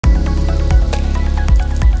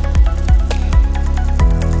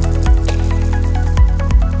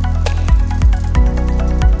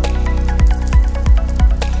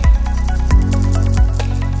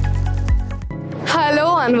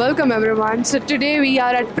welcome everyone. So today we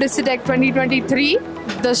are at PRECITECH 2023,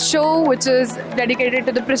 the show which is dedicated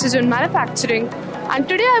to the precision manufacturing. And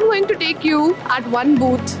today I'm going to take you at one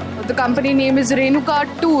booth. The company name is Renuka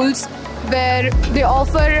Tools, where they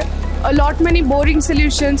offer a lot many boring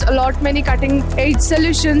solutions, a lot many cutting edge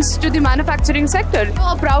solutions to the manufacturing sector.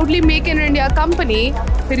 A proudly Make in India company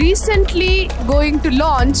recently going to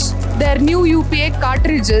launch their new UPA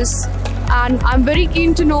cartridges, and I'm very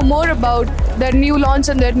keen to know more about their new launch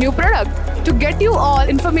and their new product. To get you all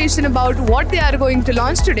information about what they are going to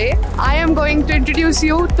launch today, I am going to introduce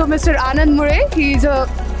you to Mr. Anand Mulay. He is a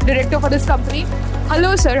director for this company.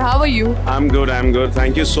 Hello sir, how are you? I'm good.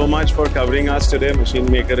 Thank you so much for covering us today, Machine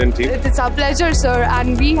Maker and team. It's our pleasure sir,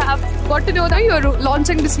 and we have got to know that you're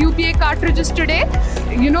launching this UPA cartridges today.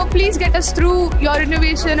 Please get us through your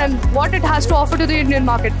innovation and what it has to offer to the Indian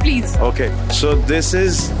market, please. Okay, so this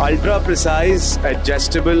is ultra precise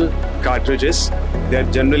adjustable cartridges. They're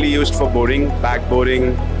generally used for boring, back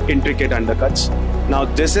boring, intricate undercuts. Now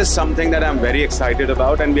this is something that I'm very excited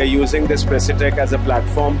about, and we are using this PRECITECH as a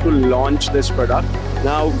platform to launch this product.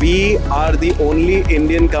 Now we are the only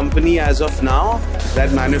Indian company as of now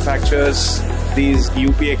that manufactures these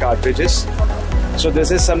UPA cartridges. So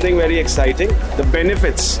this is something very exciting. The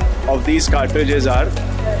benefits of these cartridges are,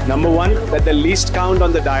 number one, that the least count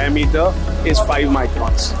on the diameter is 5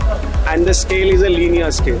 microns. And the scale is a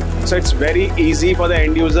linear scale. So it's very easy for the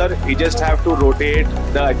end user. You just have to rotate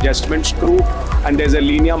the adjustment screw and there's a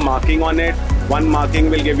linear marking on it. One marking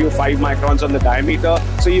will give you 5 microns on the diameter.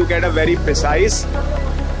 So you get a very precise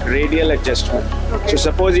radial adjustment. So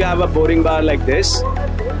suppose you have a boring bar like this,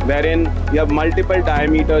 wherein you have multiple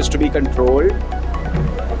diameters to be controlled.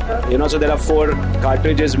 So there are 4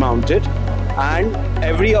 cartridges mounted, and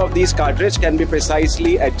every of these cartridges can be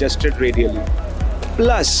precisely adjusted radially.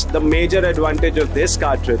 Plus, the major advantage of this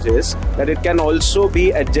cartridge is that it can also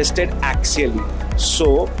be adjusted axially.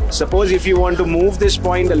 So, suppose if you want to move this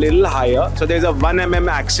point a little higher, so there's a 1 mm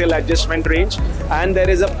axial adjustment range and there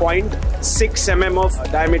is a 0.6 mm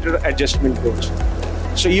of diameter adjustment range.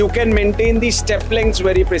 So you can maintain the step lengths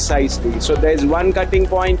very precisely. So there's 1 cutting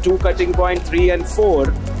point, 2 cutting point, 3 and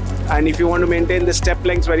 4. And if you want to maintain the step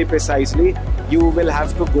lengths very precisely, you will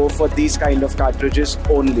have to go for these kind of cartridges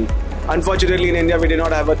only. Unfortunately, in India, we did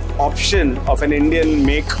not have an option of an Indian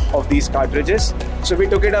make of these cartridges. So we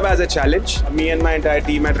took it up as a challenge. Me and my entire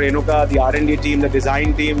team at Renuka, the R&D team, the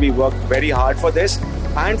design team, we worked very hard for this.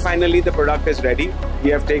 And finally, the product is ready. We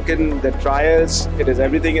have taken the trials.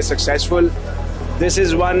 Everything is successful. This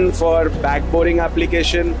is one for back boring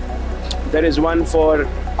application. There is one for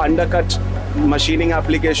undercut machining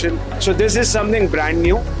application. So this is something brand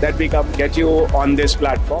new that we can get you on this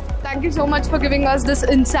platform. Thank you so much for giving us this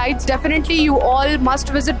insights. Definitely you all must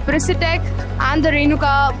visit PRECITECH and the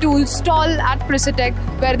Renuka Tools stall at PRECITECH,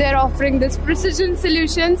 where they're offering this precision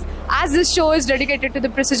solutions, as this show is dedicated to the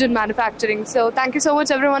precision manufacturing. So thank you so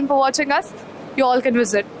much everyone for watching us. You all can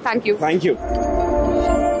visit. Thank you. Thank you.